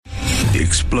The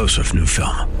explosive new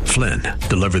film, Flynn,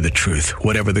 deliver the truth,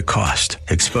 whatever the cost,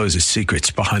 exposes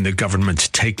secrets behind the government's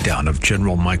takedown of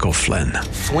General Michael Flynn.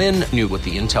 Flynn knew what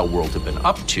the intel world had been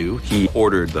up to. He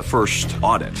ordered the first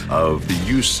audit of the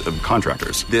use of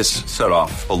contractors. This set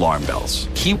off alarm bells.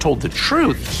 He told the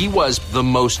truth. He was the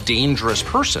most dangerous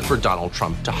person for Donald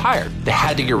Trump to hire. They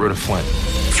had to get rid of Flynn.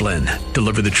 Flynn,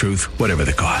 deliver the truth, whatever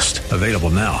the cost. Available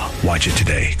now. Watch it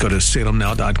today. Go to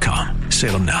salemnow.com.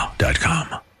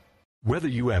 salemnow.com. Whether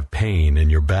you have pain in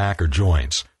your back or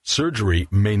joints, surgery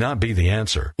may not be the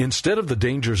answer. Instead of the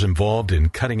dangers involved in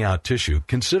cutting out tissue,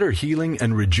 consider healing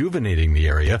and rejuvenating the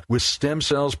area with stem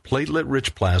cells,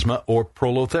 platelet-rich plasma, or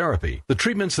prolotherapy. The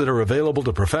treatments that are available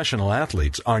to professional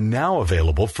athletes are now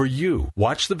available for you.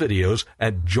 Watch the videos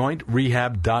at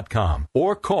jointrehab.com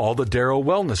or call the Darrow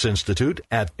Wellness Institute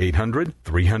at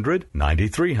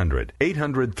 800-300-9300.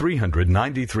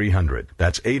 800-300-9300.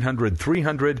 That's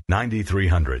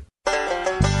 800-300-9300.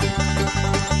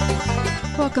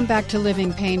 Welcome back to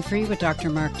Living Pain-Free with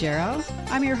Dr. Mark Darrow.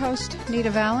 I'm your host,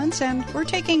 Nita Valens, and we're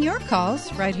taking your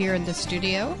calls right here in the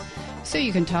studio. So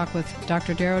you can talk with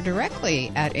Dr. Darrow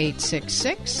directly at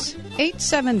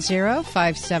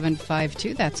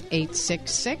 866-870-5752. That's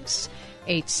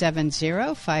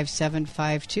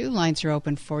 866-870-5752. Lines are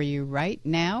open for you right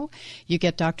now. You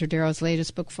get Dr. Darrow's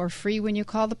latest book for free when you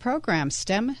call the program.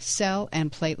 Stem Cell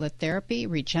and Platelet Therapy,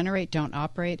 Regenerate, Don't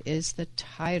Operate is the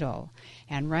title.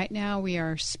 And right now we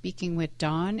are speaking with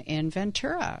Don in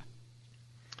Ventura.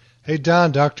 Hey,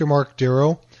 Don, Dr. Mark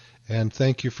Darrow, and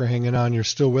thank you for hanging on. You're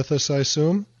still with us, I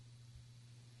assume?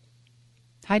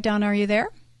 Hi, Don, are you there?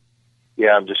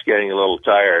 Yeah, I'm just getting a little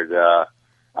tired.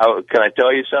 Can I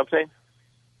tell you something?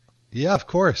 Yeah, of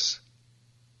course.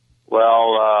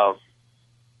 Well,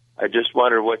 I just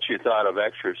wondered what you thought of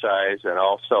exercise, and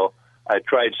also I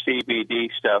tried CBD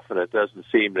stuff, and it doesn't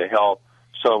seem to help.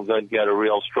 So I'm going to get a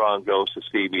real strong dose of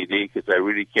CBD because I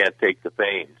really can't take the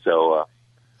pain. So,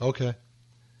 okay.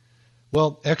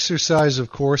 Well, exercise,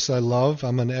 of course, I love.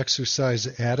 I'm an exercise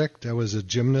addict. I was a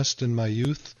gymnast in my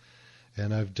youth,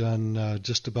 and I've done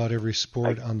just about every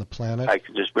sport on the planet. I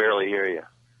can just barely hear you.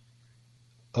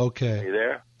 Okay. Are you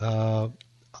there?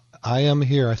 I am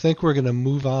here. I think we're going to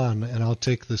move on, and I'll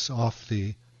take this off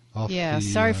the.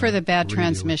 Sorry for the bad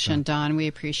transmission, Don. We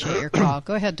appreciate your call.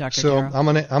 Go ahead, Dr. Darrow. So I'm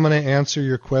gonna answer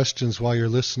your questions while you're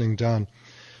listening, Don.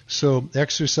 So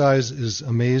exercise is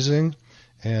amazing,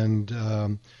 and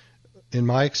in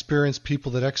my experience,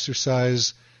 people that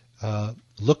exercise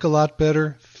look a lot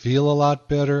better, feel a lot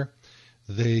better.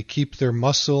 They keep their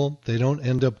muscle. They don't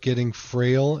end up getting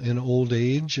frail in old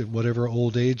age. Whatever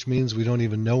old age means, we don't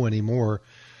even know anymore,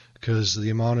 because the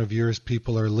amount of years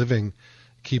people are living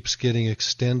keeps getting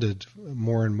extended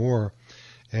more and more.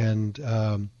 And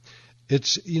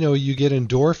it's, you get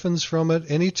endorphins from it.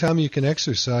 Anytime you can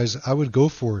exercise, I would go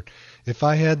for it. If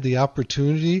I had the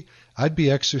opportunity, I'd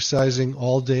be exercising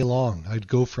all day long. I'd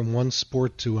go from one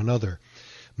sport to another.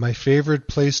 My favorite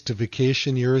place to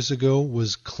vacation years ago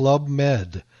was Club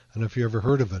Med. I don't know if you ever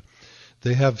heard of it.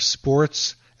 They have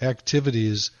sports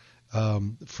activities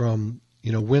from,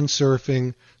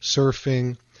 windsurfing,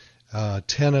 surfing,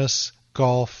 tennis,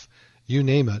 golf, you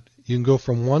name it. You can go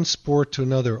from one sport to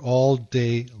another all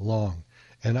day long.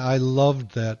 And I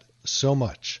loved that so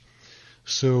much.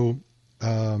 So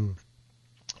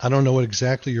I don't know what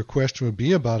exactly your question would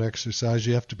be about exercise.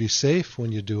 You have to be safe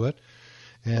when you do it.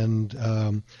 And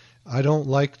I don't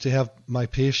like to have my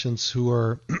patients who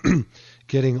are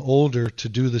getting older to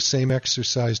do the same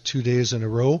exercise 2 days in a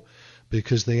row,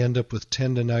 because they end up with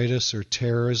tendinitis or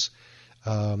tears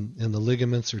in the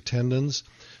ligaments or tendons.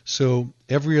 So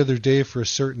every other day for a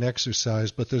certain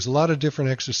exercise, but there's a lot of different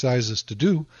exercises to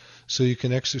do, so you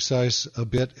can exercise a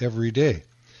bit every day.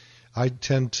 I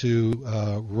tend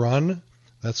to run.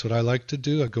 That's what I like to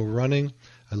do. I go running.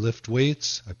 I lift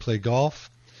weights. I play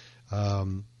golf.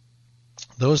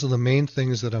 Those are the main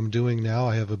things that I'm doing now.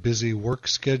 I have a busy work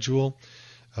schedule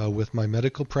with my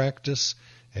medical practice,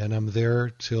 and I'm there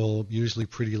till usually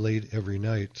pretty late every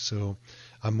night. So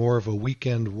I'm more of a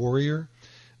weekend warrior,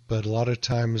 but a lot of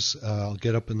times I'll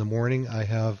get up in the morning.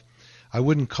 I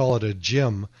wouldn't call it a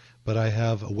gym, but I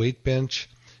have a weight bench,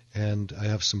 and I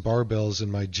have some barbells in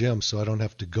my gym, so I don't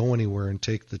have to go anywhere and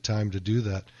take the time to do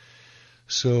that.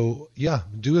 So, yeah,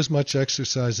 do as much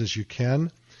exercise as you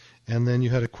can. And then you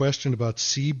had a question about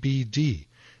CBD,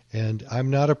 and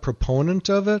I'm not a proponent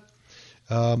of it.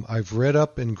 I've read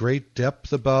up in great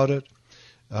depth about it.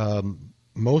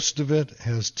 Most of it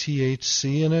has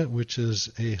THC in it, which is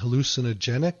a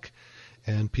hallucinogenic,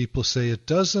 and people say it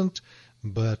doesn't,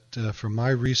 but from my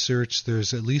research,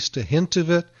 there's at least a hint of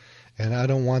it, and I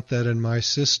don't want that in my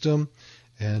system.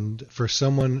 And for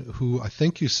someone who, I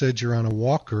think you said you're on a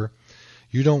walker,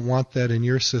 you don't want that in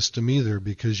your system either,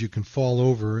 because you can fall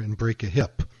over and break a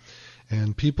hip.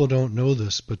 And people don't know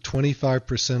this, but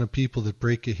 25% of people that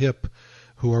break a hip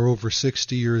who are over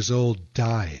 60 years old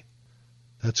die.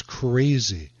 That's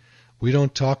crazy. We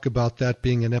don't talk about that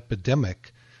being an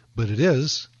epidemic, but it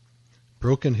is.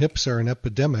 Broken hips are an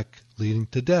epidemic leading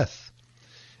to death.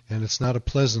 And it's not a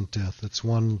pleasant death. It's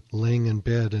one laying in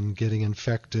bed and getting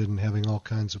infected and having all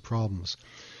kinds of problems.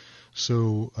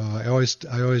 So I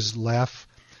always laugh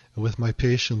with my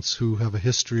patients who have a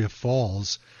history of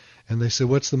falls, and they say,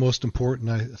 what's the most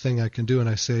important thing I can do? And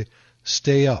I say,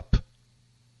 stay up.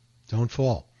 Don't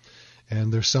fall.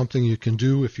 And there's something you can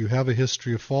do if you have a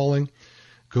history of falling.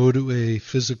 Go to a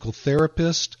physical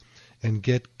therapist and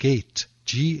get GAIT,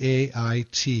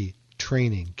 G-A-I-T,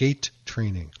 training, GAIT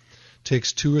training.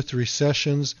 Takes 2 or 3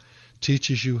 sessions,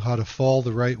 teaches you how to fall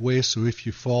the right way, so if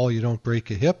you fall, you don't break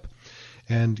a hip.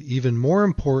 And even more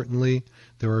importantly,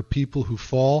 there are people who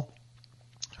fall,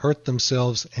 hurt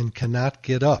themselves, and cannot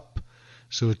get up.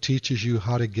 So it teaches you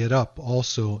how to get up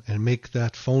also and make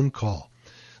that phone call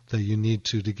that you need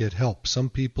to get help. Some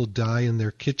people die in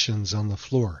their kitchens on the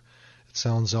floor. It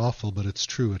sounds awful, but it's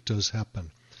true. It does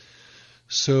happen.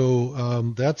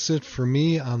 So that's it for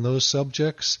me on those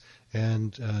subjects.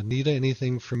 And Nita,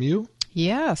 anything from you?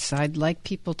 Yes, I'd like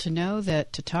people to know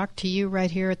that to talk to you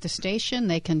right here at the station,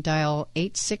 they can dial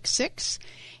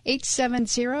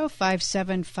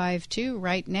 866-870-5752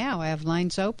 right now. I have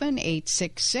lines open,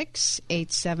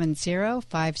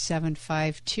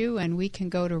 866-870-5752, and we can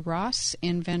go to Ross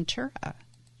in Ventura.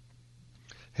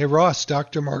 Hey, Ross,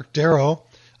 Dr. Mark Darrow,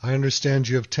 I understand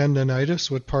you have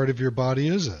tendonitis. What part of your body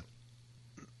is it?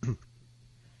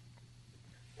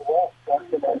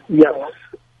 Yes.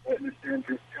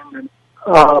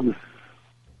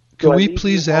 Can we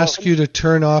please ask you to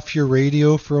turn off your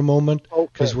radio for a moment?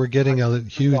 Because we're getting a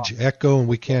huge echo and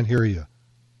we can't hear you.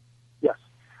 Yes.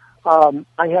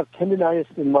 I have tendonitis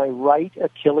in my right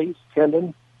Achilles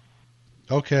tendon.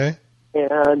 Okay.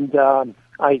 And I'm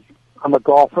a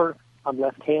golfer. I'm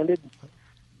left-handed.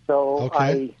 So okay.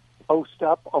 I post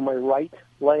up on my right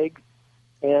leg.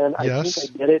 And I think I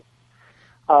did it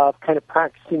kind of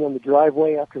practicing on the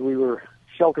driveway after we were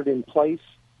sheltered in place,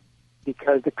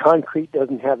 because the concrete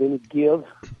doesn't have any give,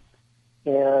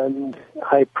 and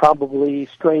I probably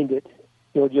strained it,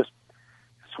 just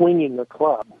swinging the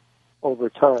club over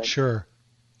time. Sure.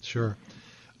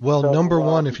 Well, so, number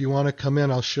one, if you want to come in,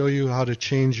 I'll show you how to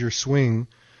change your swing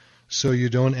so you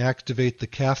don't activate the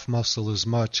calf muscle as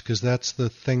much, because that's the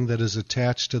thing that is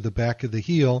attached to the back of the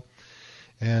heel,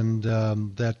 and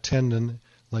that tendon,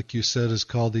 like you said, is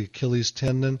called the Achilles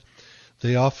tendon.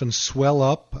 They often swell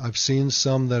up. I've seen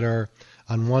some that are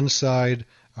on one side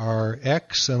are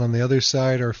X and on the other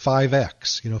side are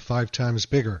 5X, 5 times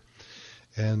bigger.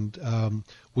 And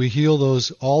we heal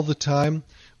those all the time.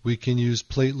 We can use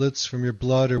platelets from your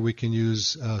blood, or we can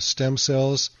use stem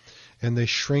cells, and they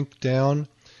shrink down.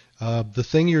 The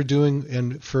thing you're doing,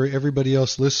 and for everybody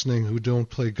else listening who don't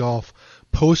play golf,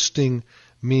 posting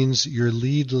means your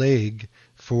lead leg.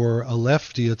 For a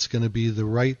lefty, it's going to be the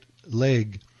right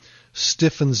leg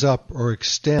stiffens up or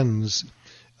extends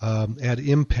at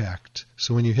impact.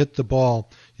 So when you hit the ball,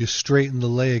 you straighten the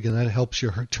leg, and that helps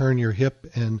you turn your hip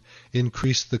and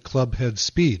increase the club head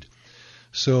speed.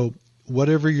 So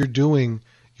whatever you're doing,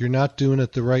 you're not doing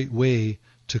it the right way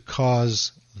to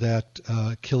cause that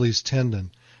Achilles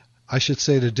tendon. I should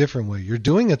say it a different way. You're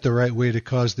doing it the right way to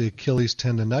cause the Achilles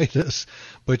tendonitis,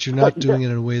 but you're not doing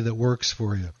it in a way that works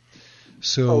for you.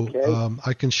 So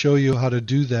I can show you how to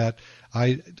do that.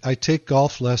 I take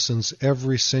golf lessons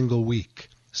every single week,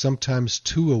 sometimes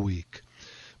 2 a week,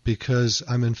 because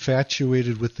I'm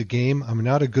infatuated with the game. I'm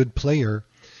not a good player,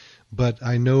 but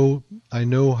I know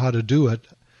how to do it,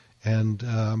 and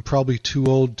I'm probably too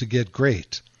old to get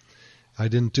great. I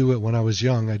didn't do it when I was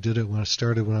young. I did it when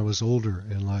I was older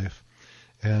in life.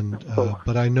 And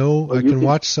but I know I can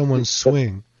watch someone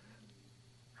swing.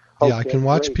 Yeah, I can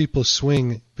watch people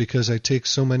swing because I take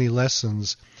so many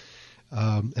lessons,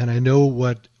 and I know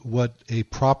what a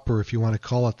proper, if you want to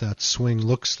call it that, swing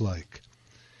looks like.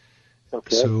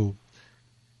 Okay. So,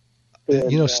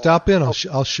 stop in.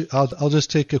 I'll just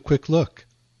take a quick look,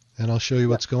 and I'll show you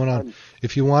what's going on.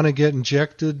 If you want to get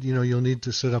injected, you'll need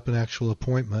to set up an actual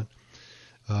appointment,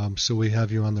 so we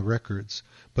have you on the records.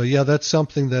 But yeah, that's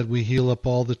something that we heal up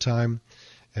all the time,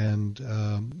 and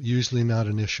usually not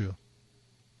an issue.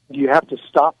 Do you have to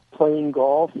stop playing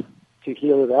golf to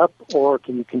heal it up, or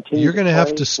can you continue? You're going to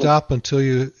have to stop until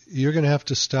you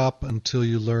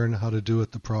learn how to do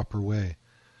it the proper way,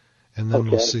 and then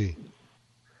we'll see.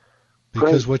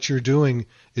 because what you're doing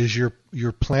is you're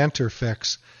plantar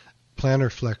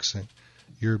flexing.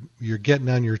 You're getting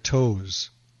on your toes,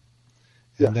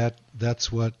 and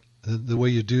that's what the way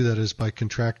you do that is by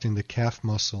contracting the calf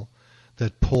muscle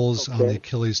that pulls on the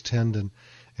Achilles tendon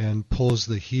and pulls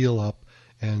the heel up,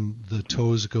 and the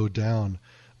toes go down.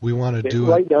 We want to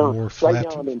do it more flat. Right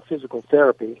now I'm in physical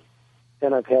therapy,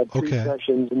 and I've had 3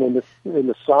 sessions, and then they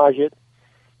massage it,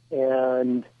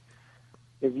 and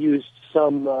they've used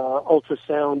some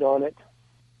ultrasound on it.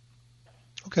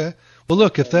 Okay. Well,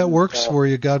 look, if that works for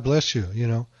you, God bless you. You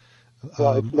know,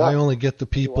 I only get the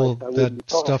people that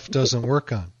stuff doesn't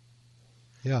work on.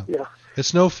 Yeah.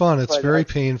 It's no fun. It's very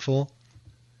painful.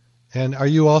 And are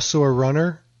you also a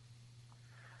runner?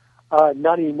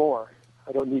 Not anymore.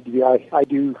 I don't need to be. I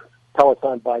do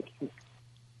Peloton biking.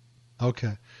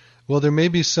 Okay. Well, there may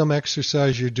be some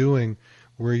exercise you're doing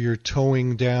where you're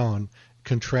towing down,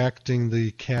 contracting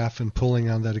the calf and pulling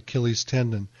on that Achilles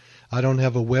tendon. I don't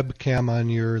have a webcam on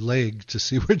your leg to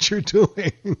see what you're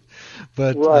doing,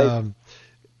 but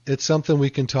it's something we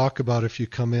can talk about if you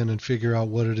come in and figure out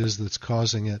what it is that's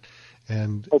causing it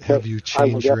and have you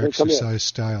change your exercise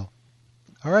style.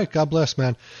 All right. God bless,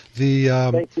 man. The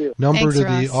number to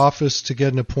the office to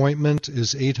get an appointment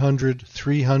is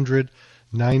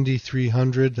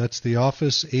 800-300-9300. That's the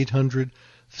office,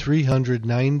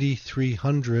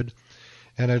 800-300-9300.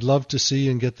 And I'd love to see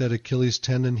you and get that Achilles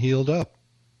tendon healed up.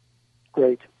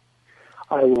 Great.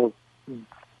 I will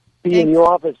be in your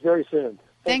office very soon.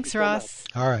 Thanks, Ross.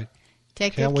 All right.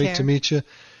 Can't wait to meet you.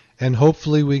 And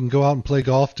hopefully we can go out and play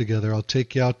golf together. I'll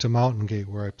take you out to Mountain Gate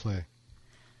where I play.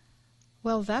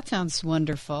 Well, that sounds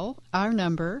wonderful. Our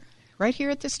number, right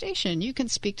here at the station. You can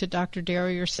speak to Dr. Darrow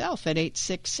yourself at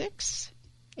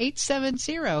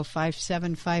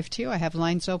 866-870-5752. I have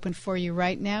lines open for you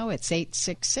right now. It's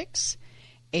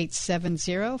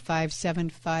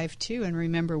 866-870-5752. And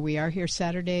remember, we are here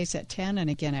Saturdays at 10 and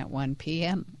again at 1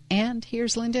 p.m. And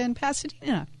here's Linda in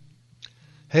Pasadena.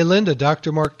 Hey, Linda,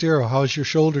 Dr. Mark Darrow, how's your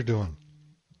shoulder doing?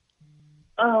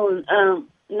 Oh,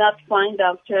 not fine,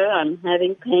 doctor. I'm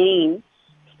having pain,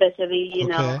 especially,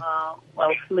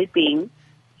 while sleeping.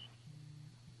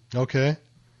 Okay.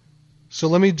 So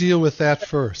let me deal with that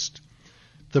first.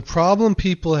 The problem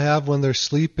people have when they're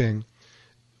sleeping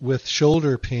with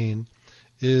shoulder pain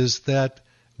is that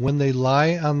when they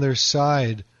lie on their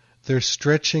side, they're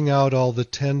stretching out all the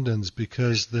tendons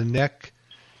because the neck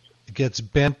gets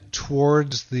bent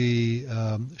towards the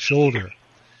shoulder.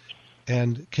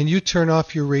 And can you turn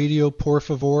off your radio, por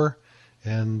favor?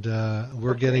 And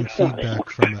we're getting feedback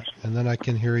from it, and then I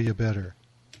can hear you better.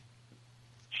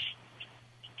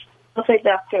 Okay,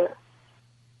 doctor.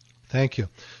 Thank you.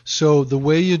 So the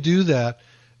way you do that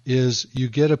is you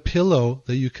get a pillow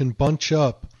that you can bunch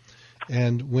up,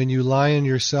 and when you lie on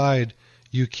your side,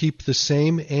 you keep the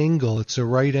same angle. It's a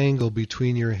right angle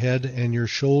between your head and your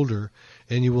shoulder,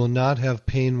 and you will not have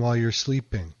pain while you're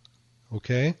sleeping.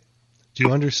 Okay? Do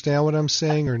you understand what I'm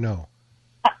saying or no?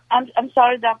 I'm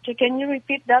sorry, doctor. Can you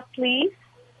repeat that, please?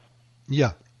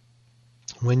 Yeah.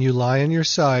 When you lie on your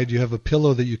side, you have a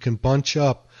pillow that you can bunch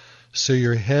up so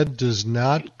your head does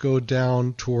not go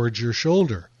down towards your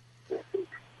shoulder.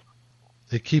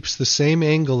 It keeps the same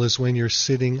angle as when you're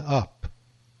sitting up.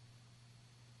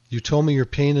 You told me your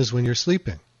pain is when you're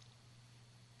sleeping.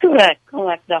 Correct,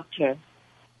 doctor.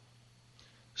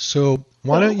 So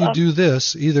why don't you do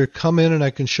this? Either come in and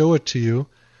I can show it to you.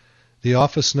 The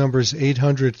office number is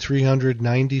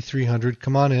 800-300-9300.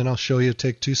 Come on in. I'll show you.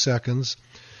 Take 2 seconds.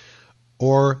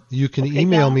 Or you can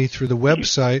email me through the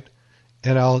website,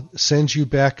 and I'll send you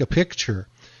back a picture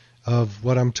of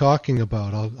what I'm talking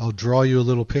about. I'll draw you a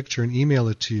little picture and email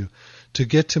it to you. To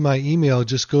get to my email,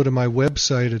 just go to my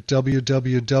website at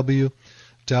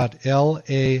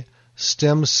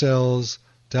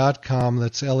www.lastemcells.com.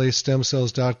 That's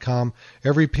lastemcells.com.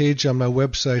 Every page on my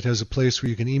website has a place where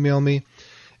you can email me,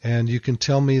 and you can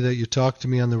tell me that you talked to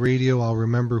me on the radio. I'll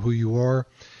remember who you are,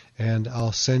 and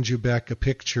I'll send you back a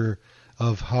picture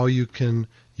of how you can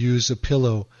use a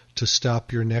pillow to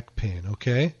stop your neck pain,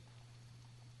 okay?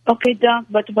 Okay, Doc,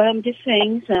 but what I'm just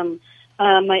saying,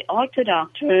 my ortho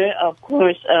doctor, of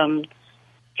course,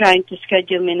 trying to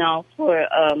schedule me now for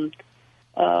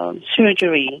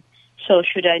surgery. So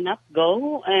should I not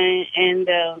go and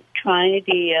try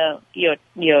your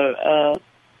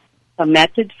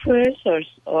method first,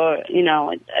 or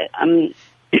I'm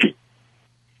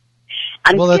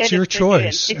well, that's your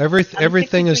choice.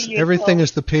 Everything is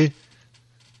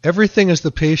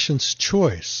the patient's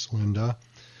choice, Linda.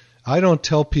 I don't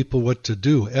tell people what to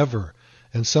do ever.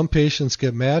 And some patients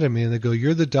get mad at me and they go,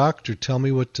 "You're the doctor. Tell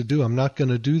me what to do." I'm not going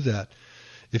to do that.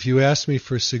 If you ask me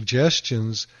for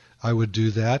suggestions, I would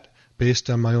do that based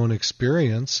on my own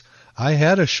experience. I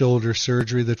had a shoulder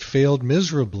surgery that failed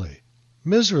miserably.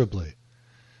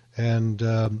 And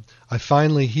I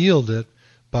finally healed it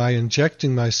by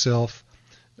injecting myself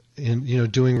in,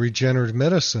 doing regenerative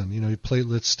medicine.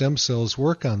 Platelet stem cells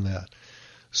work on that.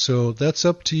 So that's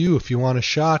up to you. If you want a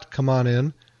shot, come on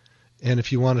in. And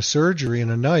if you want a surgery and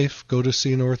a knife, go to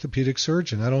see an orthopedic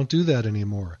surgeon. I don't do that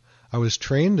anymore. I was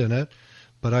trained in it,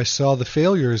 but I saw the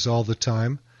failures all the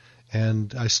time.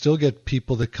 And I still get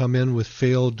people that come in with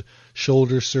failed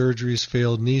shoulder surgeries,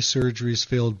 failed knee surgeries,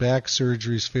 failed back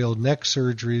surgeries, failed neck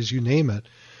surgeries, you name it.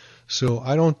 So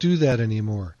I don't do that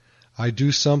anymore. I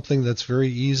do something that's very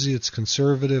easy. It's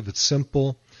conservative. It's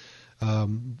simple.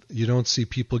 You don't see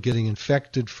people getting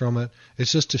infected from it.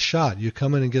 It's just a shot. You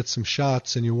come in and get some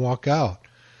shots and you walk out.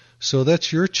 So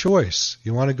that's your choice.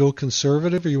 You want to go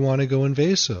conservative or you want to go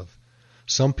invasive?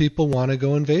 Some people want to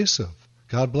go invasive.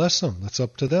 God bless them. That's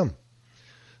up to them.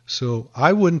 So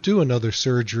I wouldn't do another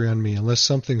surgery on me unless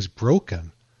something's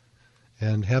broken.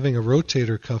 And having a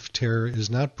rotator cuff tear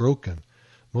is not broken.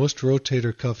 Most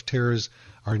rotator cuff tears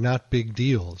are not big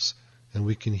deals, and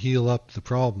we can heal up the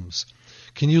problems.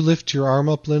 Can you lift your arm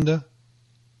up, Linda?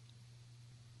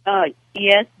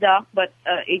 Yes, Doc, but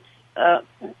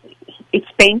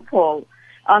it's painful.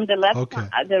 On the left,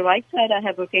 the right side, I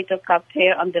have rotator cuff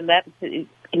tear. On the left, it's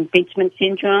impingement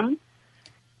syndrome.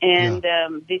 And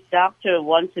this doctor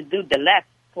wants to do the left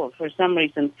for some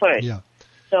reason first. Yeah.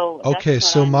 So okay,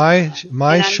 so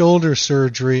my shoulder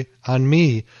surgery on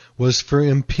me was for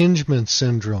impingement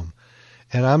syndrome.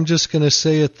 And I'm just going to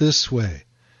say it this way.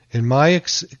 In my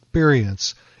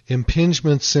experience,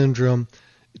 impingement syndrome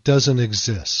doesn't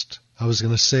exist. I was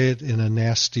going to say it in a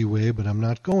nasty way, but I'm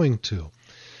not going to.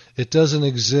 It doesn't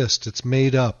exist. It's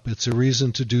made up. It's a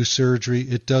reason to do surgery.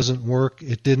 It doesn't work.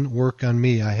 It didn't work on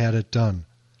me. I had it done.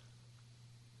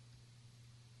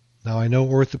 Now, I know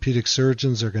orthopedic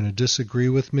surgeons are going to disagree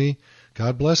with me.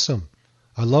 God bless them.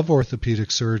 I love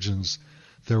orthopedic surgeons.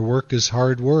 Their work is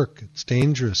hard work. It's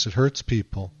dangerous. It hurts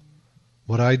people.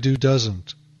 What I do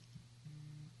doesn't.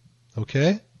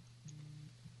 Okay?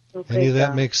 Any of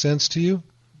that make sense to you?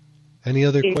 Any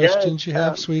other questions you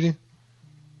have, sweetie?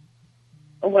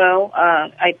 Well,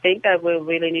 I think I will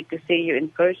really need to see you in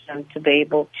person to be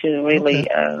able to really...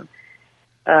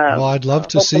 well, I'd love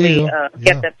to see you.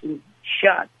 Get that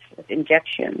shot.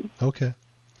 Injection. Okay.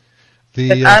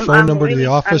 The phone number to the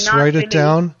office, write it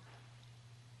down.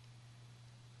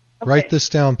 Okay. Write this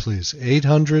down, please.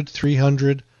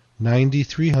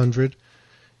 800-300-9300.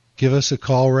 Give us a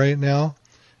call right now,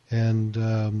 and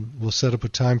we'll set up a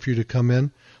time for you to come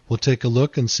in. We'll take a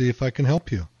look and see if I can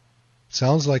help you.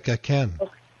 Sounds like I can.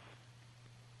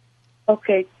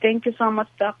 Okay. Thank you so much,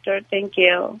 Doctor. Thank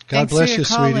you. God bless you,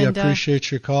 sweetie. Linda. I appreciate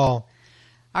your call.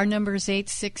 Our number is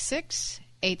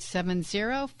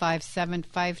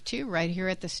 866-870-5752. Right here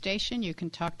at the station, you can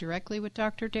talk directly with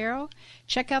Dr. Darrow.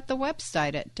 Check out the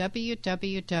website at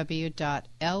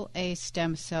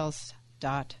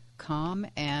www.lastemcells.com.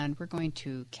 And we're going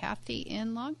to Kathy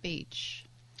in Long Beach.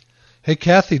 Hey,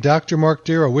 Kathy, Dr. Mark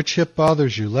Darrow, which hip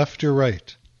bothers you, left or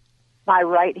right? My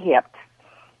right hip.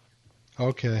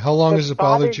 Okay. How long has it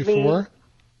bothered you for?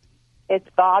 It's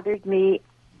bothered me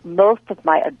most of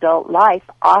my adult life,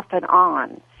 off and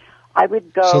on. I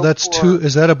would go. So that's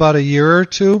is that about a year or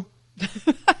two?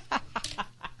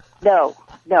 No.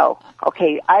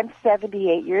 Okay, I'm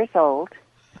 78 years old.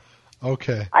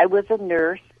 Okay. I was a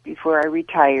nurse before I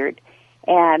retired,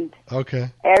 and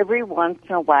every once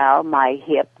in a while my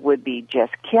hip would be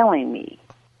just killing me.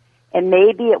 And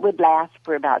maybe it would last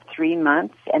for about 3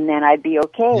 months, and then I'd be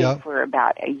okay for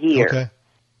about a year.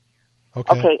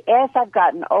 Okay, as I've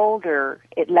gotten older,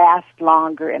 it lasts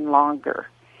longer and longer.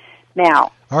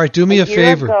 Now, all right, do me a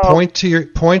favor. Point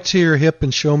to your hip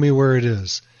and show me where it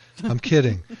is. I'm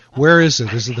kidding. Where is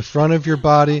it? Is it the front of your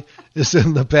body? Is it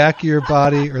in the back of your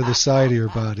body or the side of your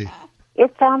body?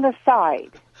 It's on the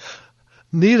side.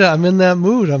 Nita, I'm in that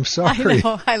mood. I'm sorry. I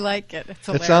know. I like it.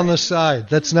 It's on the side.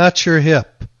 That's not your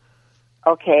hip.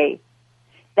 Okay.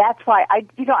 That's why I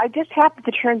just happened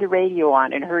to turn the radio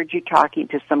on and heard you talking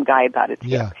to some guy about his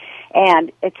hip.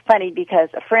 And it's funny because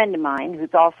a friend of mine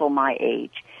who's also my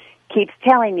age keeps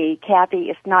telling me, Kathy,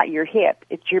 it's not your hip,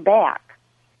 it's your back.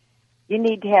 You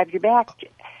need to have your back.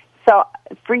 So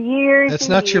for years, that's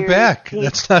not your back.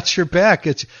 That's not your back.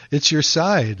 It's your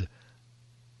side.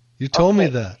 You told me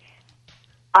that.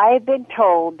 I've been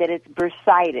told that it's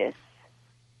bursitis,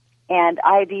 and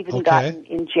I've even gotten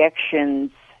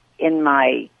injections in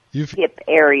my hip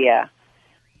area.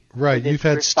 Right, you've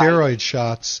had steroid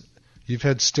shots. You've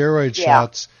had steroid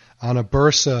shots on a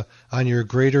bursa on your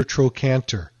greater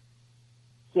trochanter.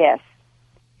 Yes.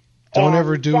 Don't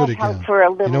ever do it again. For a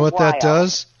little you know what while. that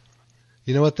does?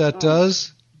 You know what that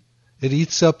does? It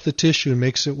eats up the tissue and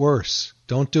makes it worse.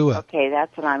 Don't do it. Okay,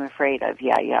 that's what I'm afraid of.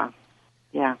 Yeah.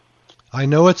 I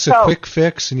know it's a quick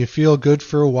fix and you feel good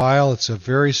for a while. It's a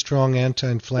very strong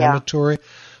anti-inflammatory. Yeah.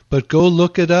 But go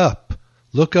look it up.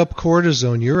 Look up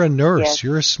cortisone. You're a nurse. Yes.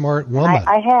 You're a smart woman.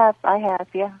 I have,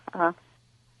 yeah.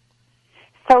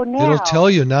 So now... It'll tell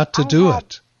you not to do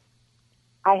it.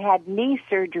 I had knee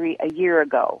surgery a year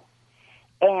ago.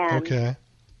 And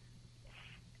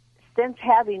since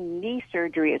having knee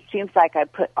surgery, it seems like I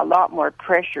put a lot more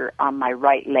pressure on my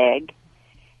right leg.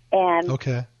 And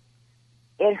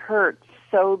it hurts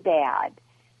so bad.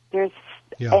 And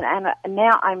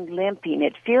now I'm limping.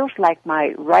 It feels like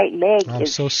my right leg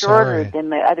is shorter than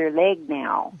my other leg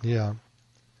now. Yeah.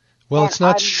 Well, it's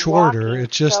not shorter.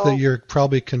 It's just that you're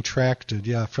probably contracted,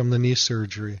 from the knee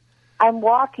surgery. I'm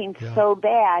walking so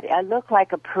bad. I look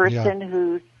like a person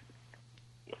who's,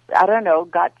 I don't know,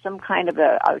 got some kind of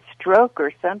a stroke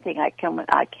or something. I can't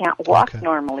walk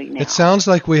normally now. It sounds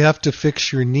like we have to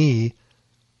fix your knee,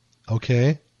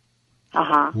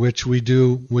 which we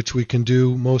can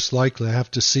do most likely. I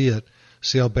have to see it,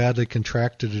 see how badly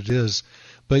contracted it is.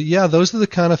 But those are the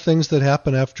kind of things that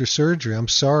happen after surgery. I'm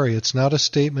sorry, it's not a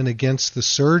statement against the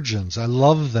surgeons. I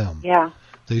love them. Yeah.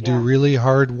 They do really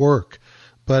hard work.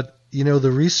 But,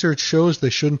 the research shows they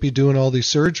shouldn't be doing all these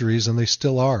surgeries, and they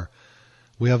still are.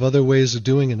 We have other ways of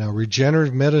doing it now.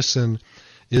 Regenerative medicine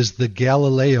is the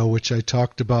Galileo, which I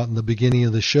talked about in the beginning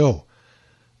of the show.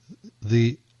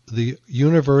 The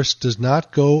universe does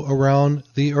not go around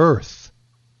the earth.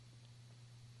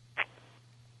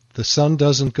 The sun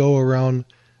doesn't go around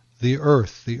the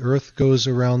earth. The earth goes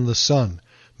around the sun.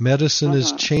 Medicine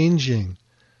is changing.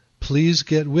 Please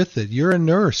get with it. You're a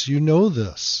nurse. You know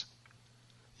this.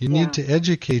 You need to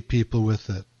educate people with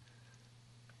it.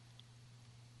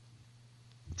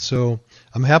 So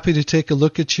I'm happy to take a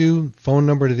look at you. Phone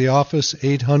number to the office,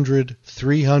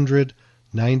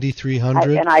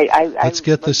 800-300-9300. Let's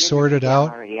get this sorted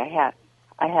out. Already. I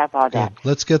have all that. Good.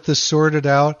 Let's get this sorted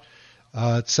out.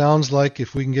 It sounds like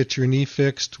if we can get your knee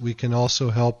fixed, we can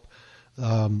also help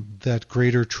that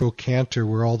greater trochanter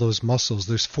where all those muscles.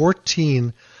 There's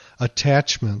 14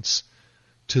 attachments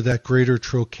to that greater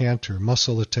trochanter,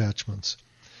 muscle attachments.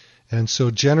 And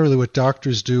so generally what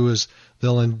doctors do is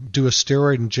they'll do a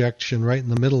steroid injection right in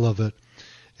the middle of it,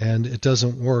 and it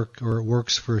doesn't work, or it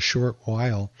works for a short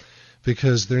while,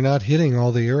 because they're not hitting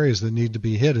all the areas that need to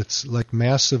be hit. It's like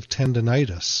massive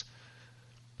tendinitis.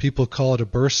 People call it a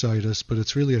bursitis, but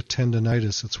it's really a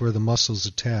tendinitis. It's where the muscles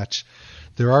attach.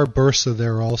 There are bursa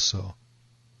there also.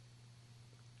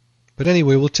 But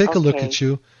anyway, we'll take a look at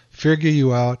you, figure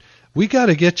you out. We got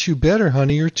to get you better,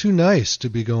 honey. You're too nice to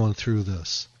be going through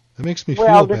this. It makes me feel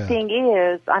bad. Well, the thing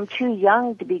is, I'm too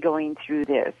young to be going through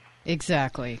this.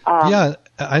 Exactly.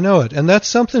 I know it. And that's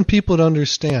something people don't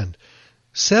understand.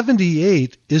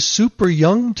 78 is super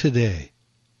young today.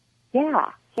 Yeah.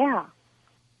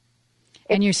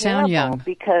 And you sound young.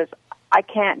 Because I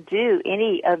can't do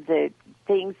any of the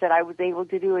things that I was able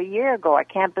to do a year ago. I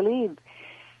can't believe.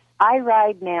 I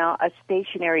ride now a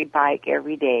stationary bike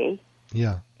every day.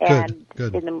 Yeah,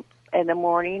 good. In the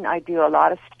morning, I do a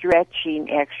lot of stretching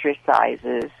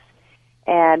exercises,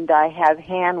 and I have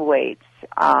hand weights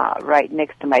right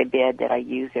next to my bed that I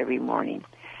use every morning.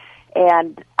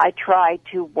 And I try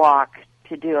to walk,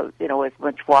 to do as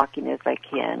much walking as I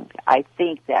can. I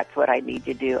think that's what I need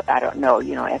to do. I don't know.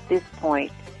 At this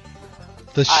point,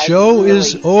 the show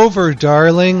is over,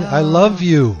 darling. I love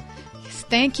you.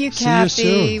 Thank you,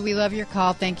 Kathy. We love your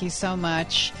call. Thank you so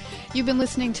much. You've been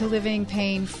listening to Living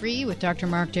Pain-Free with Dr.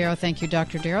 Mark Darrow. Thank you,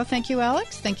 Dr. Darrow. Thank you,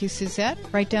 Alex. Thank you, Suzette.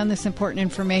 Write down this important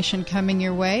information coming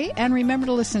your way. And remember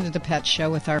to listen to The Pet Show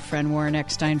with our friend Warren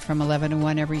Eckstein from 11 to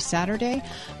 1 every Saturday.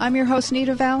 I'm your host,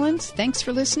 Nita Valens. Thanks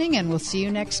for listening, and we'll see you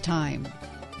next time.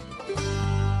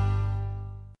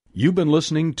 You've been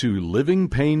listening to Living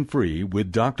Pain-Free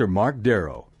with Dr. Mark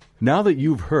Darrow. Now that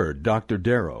you've heard Dr.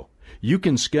 Darrow, you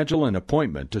can schedule an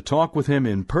appointment to talk with him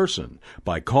in person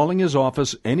by calling his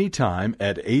office anytime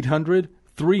at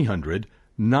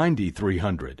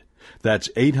 800-300-9300. That's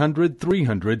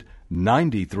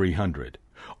 800-300-9300.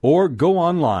 Or go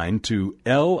online to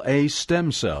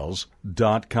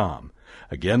lastemcells.com.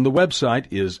 Again, the website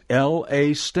is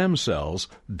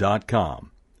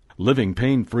lastemcells.com. Living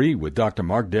Pain-Free with Dr.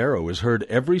 Mark Darrow is heard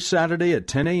every Saturday at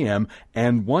 10 a.m.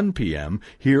 and 1 p.m.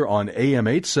 here on AM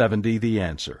 870 The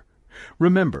Answer.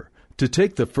 Remember, to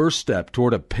take the first step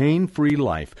toward a pain-free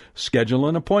life, schedule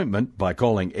an appointment by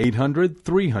calling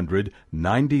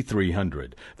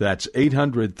 800-300-9300. That's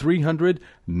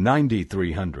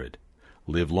 800-300-9300.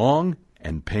 live long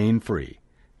and pain-free.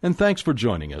 And thanks for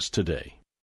joining us today.